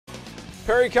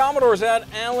Perry Commodores at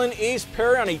Allen East.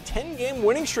 Perry on a 10-game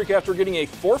winning streak after getting a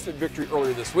forfeit victory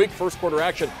earlier this week. First quarter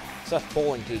action, Seth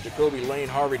Poling to Jacoby Lane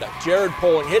Harvey to Jared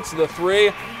Poling hits the three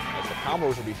as the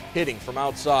Commodores will be hitting from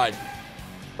outside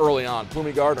early on.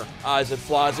 Plumie Gardner eyes it,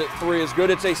 flies it, three is good.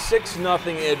 It's a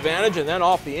 6-0 advantage, and then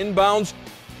off the inbounds,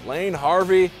 Lane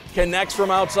Harvey connects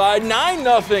from outside,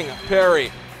 9-0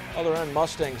 Perry. Other end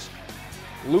Mustangs,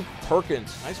 Luke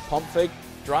Perkins, nice pump fake,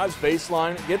 drives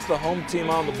baseline, gets the home team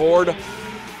on the board,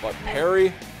 but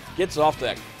Perry gets off to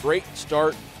that great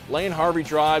start. Lane Harvey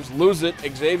drives, loses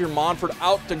it, Xavier Monfort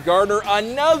out to Gardner,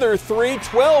 another three,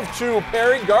 12-2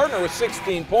 Perry. Gardner with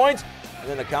 16 points, and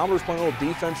then the Commodores playing a little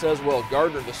defense as well.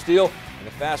 Gardner the steal, and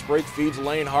a fast break feeds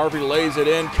Lane Harvey, lays it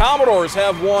in. Commodores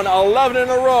have won 11 in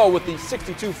a row with the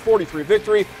 62-43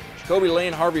 victory. Jacoby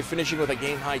Lane Harvey finishing with a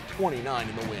game-high 29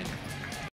 in the win.